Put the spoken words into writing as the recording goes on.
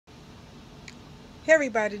Hey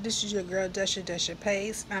everybody, this is your girl Desha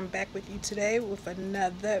Pace. I'm back with you today with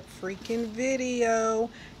another freaking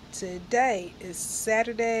video. Today is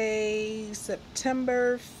Saturday,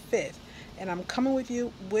 September 5th, and I'm coming with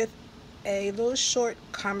you with a little short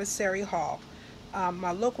commissary haul.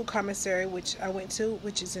 My local commissary, which I went to,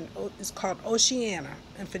 which is called Oceana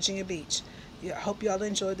in Virginia Beach. I hope y'all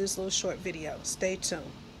enjoy this little short video. Stay tuned.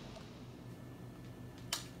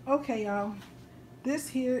 Okay, y'all. This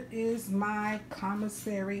here is my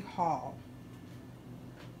commissary haul.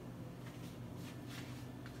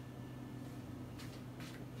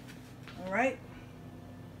 All right,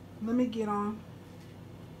 let me get on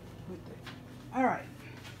with it. All right,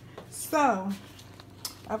 so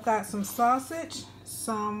I've got some sausage,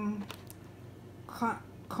 some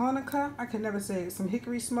conica, I can never say it, some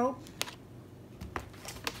hickory smoke.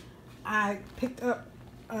 I picked up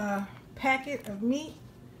a packet of meat,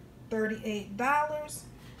 $38,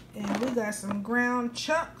 and we got some ground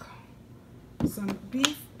chuck, some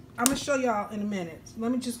beef. I'm gonna show y'all in a minute.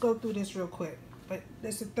 Let me just go through this real quick. But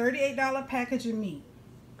there's a $38 package of meat.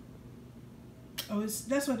 Oh,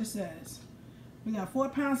 that's what it says. We got 4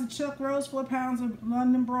 pounds of chuck roast, 4 pounds of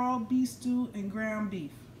London broiled beef stew, and ground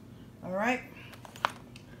beef. All right.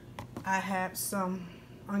 I have some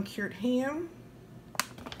uncured ham,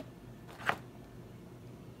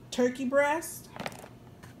 turkey breast,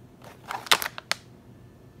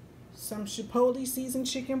 some chipotle seasoned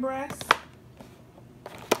chicken breast,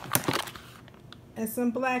 and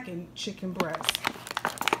some blackened chicken breast.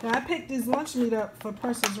 Now I picked this lunch meat up for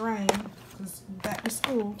Princess Rain because back to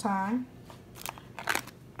school time.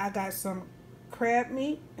 I got some crab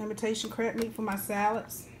meat, imitation crab meat for my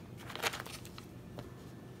salads.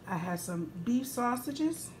 I have some beef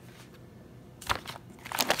sausages,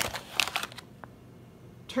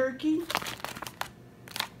 turkey,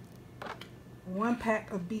 1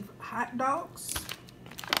 pack of beef hot dogs,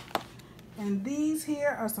 and these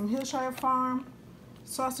here are some Hillshire Farm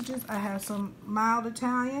sausages. I have some mild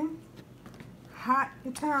Italian, hot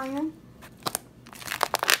Italian,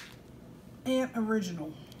 and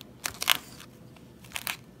original.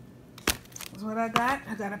 That's what I got.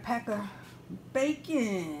 I got a pack of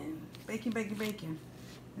bacon,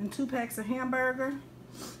 and 2 packs of hamburger,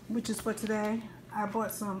 which is for today. I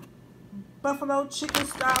bought some buffalo chicken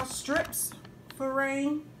style strips for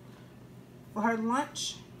Rain for her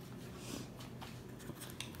lunch.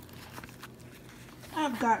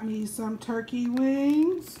 I've got me some turkey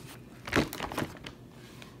wings,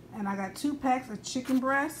 and I got 2 packs of chicken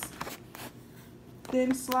breast,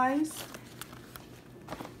 thin slice,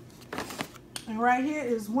 and right here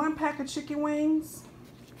is 1 pack of chicken wings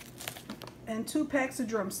and 2 packs of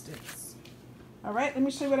drumsticks. All right, let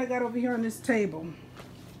me show you what I got over here on this table.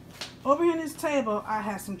 Over here on this table, I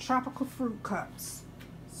have some tropical fruit cups,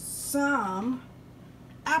 some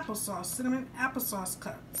applesauce, cinnamon applesauce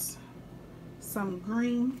cups, some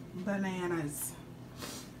green bananas.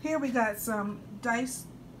 Here we got some diced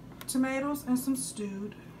tomatoes and some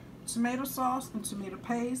stewed tomato sauce and tomato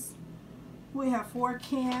paste. We have 4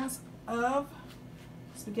 cans of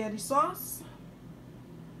spaghetti sauce.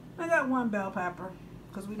 I got 1 bell pepper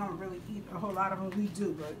because we don't really eat a whole lot of them. We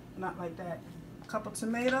do, but not like that. A couple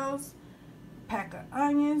tomatoes, pack of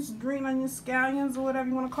onions, green onions, scallions, or whatever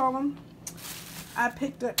you want to call them. I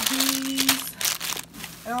picked up these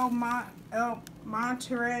El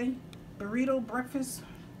Monterey burrito breakfast,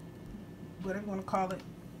 whatever you want to call it,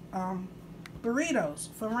 burritos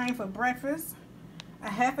for Rain for breakfast. A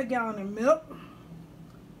half a gallon of milk,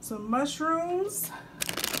 some mushrooms,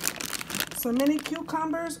 some mini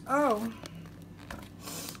cucumbers. Oh,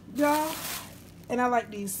 y'all, and I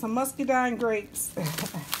like these, some muscadine grapes.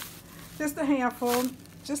 Just a handful,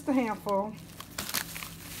 just a handful.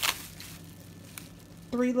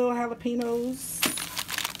 3 little jalapenos,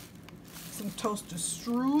 some toasted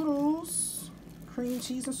strudels, cream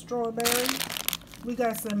cheese and strawberry. We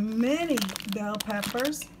got some mini bell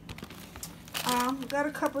peppers. Got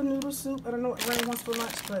a cup of noodle soup. I don't know what Rain wants for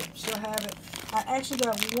lunch, but she'll have it. I actually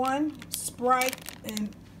got 1 Sprite, and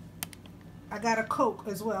I got a Coke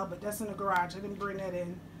as well, but that's in the garage. I didn't bring that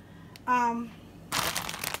in.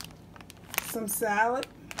 Some salad,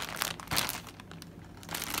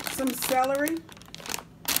 some celery,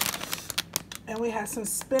 and we have some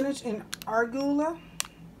spinach and arugula,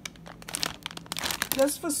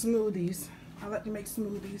 just for smoothies. I like to make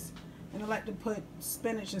smoothies, and I like to put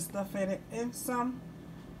spinach and stuff in it, and some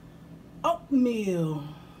oatmeal.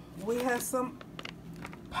 We have some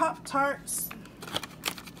Pop-Tarts,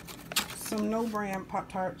 some no-brand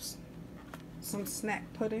Pop-Tarts, some snack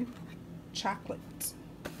pudding, chocolate.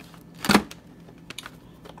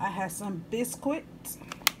 I have some biscuits,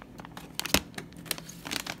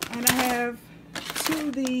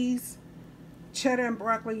 of these cheddar and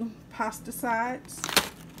broccoli pasta sides.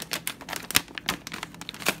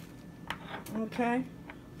 Okay,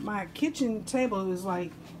 my kitchen table is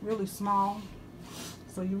like really small,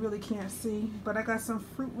 so you really can't see, but I got some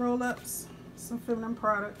fruit roll-ups, some feminine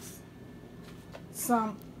products,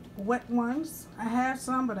 some wet ones. I have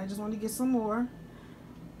some, but I just want to get some more.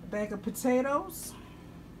 A bag of potatoes,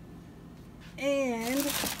 and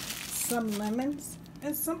some lemons,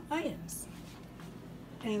 and some onions.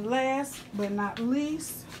 And last but not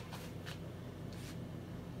least,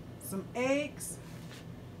 some eggs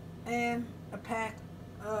and a pack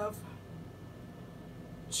of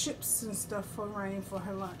chips and stuff for Rain for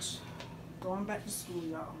her lunch. Going back to school,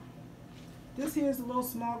 y'all. This here is a little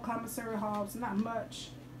small commissary haul. It's not much.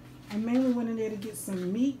 I mainly went in there to get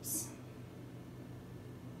some meats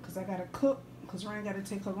because I gotta cook, because Rain gotta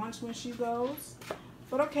take her lunch when she goes.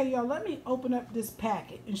 But okay, y'all, let me open up this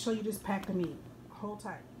packet and show you this pack of meat. Hold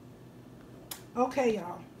tight. Okay,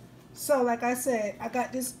 y'all. So like I said, I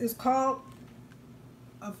got this. It's called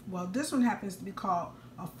well, this one happens to be called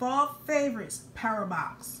a Fall Favorites Power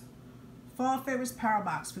Box. Fall Favorites Power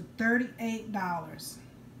Box for $38.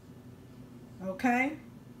 Okay? It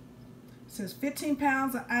says 15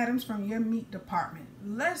 pounds of items from your meat department.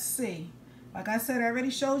 Let's see. Like I said, I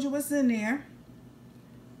already showed you what's in there.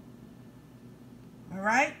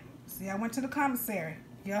 Alright? See, I went to the commissary.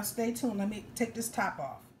 Y'all stay tuned. Let me take this top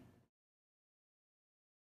off.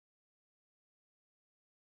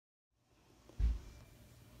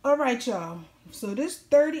 Alright, y'all. So this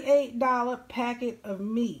 $38 packet of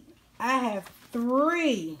meat, I have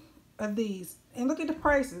 3 of these. And look at the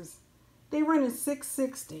prices. They run at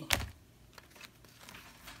 $6.60.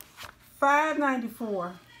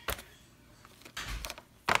 $5.94.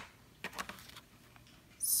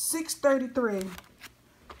 $6.33.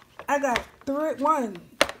 I got 1,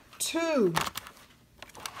 2.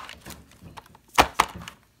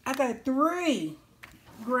 I got 3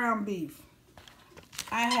 ground beef.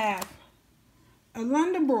 I have a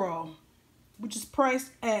London broil, which is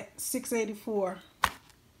priced at $6.84.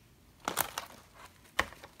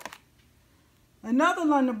 Another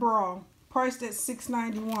London broil, priced at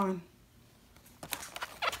 $6.91.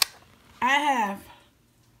 I have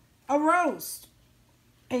a roast,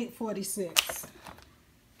 $8.46.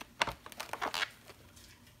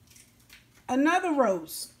 Another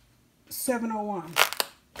roast, $7.01.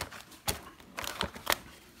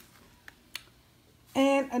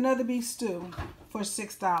 And another beef stew for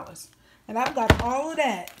 $6. And I've got all of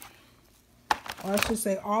that, or I should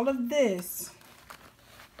say all of this,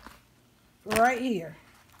 right here.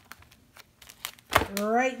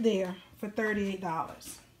 Right there for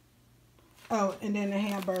 $38. Oh, and then the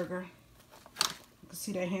hamburger. You can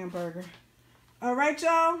see that hamburger. All right,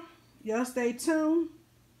 y'all. Y'all stay tuned.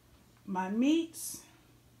 My meats.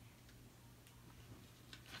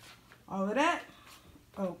 All of that.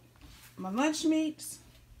 Oh, my lunch meats.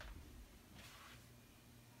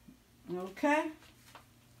 Okay.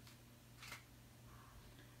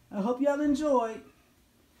 I hope y'all enjoyed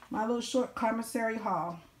my little short commissary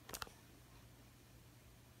haul.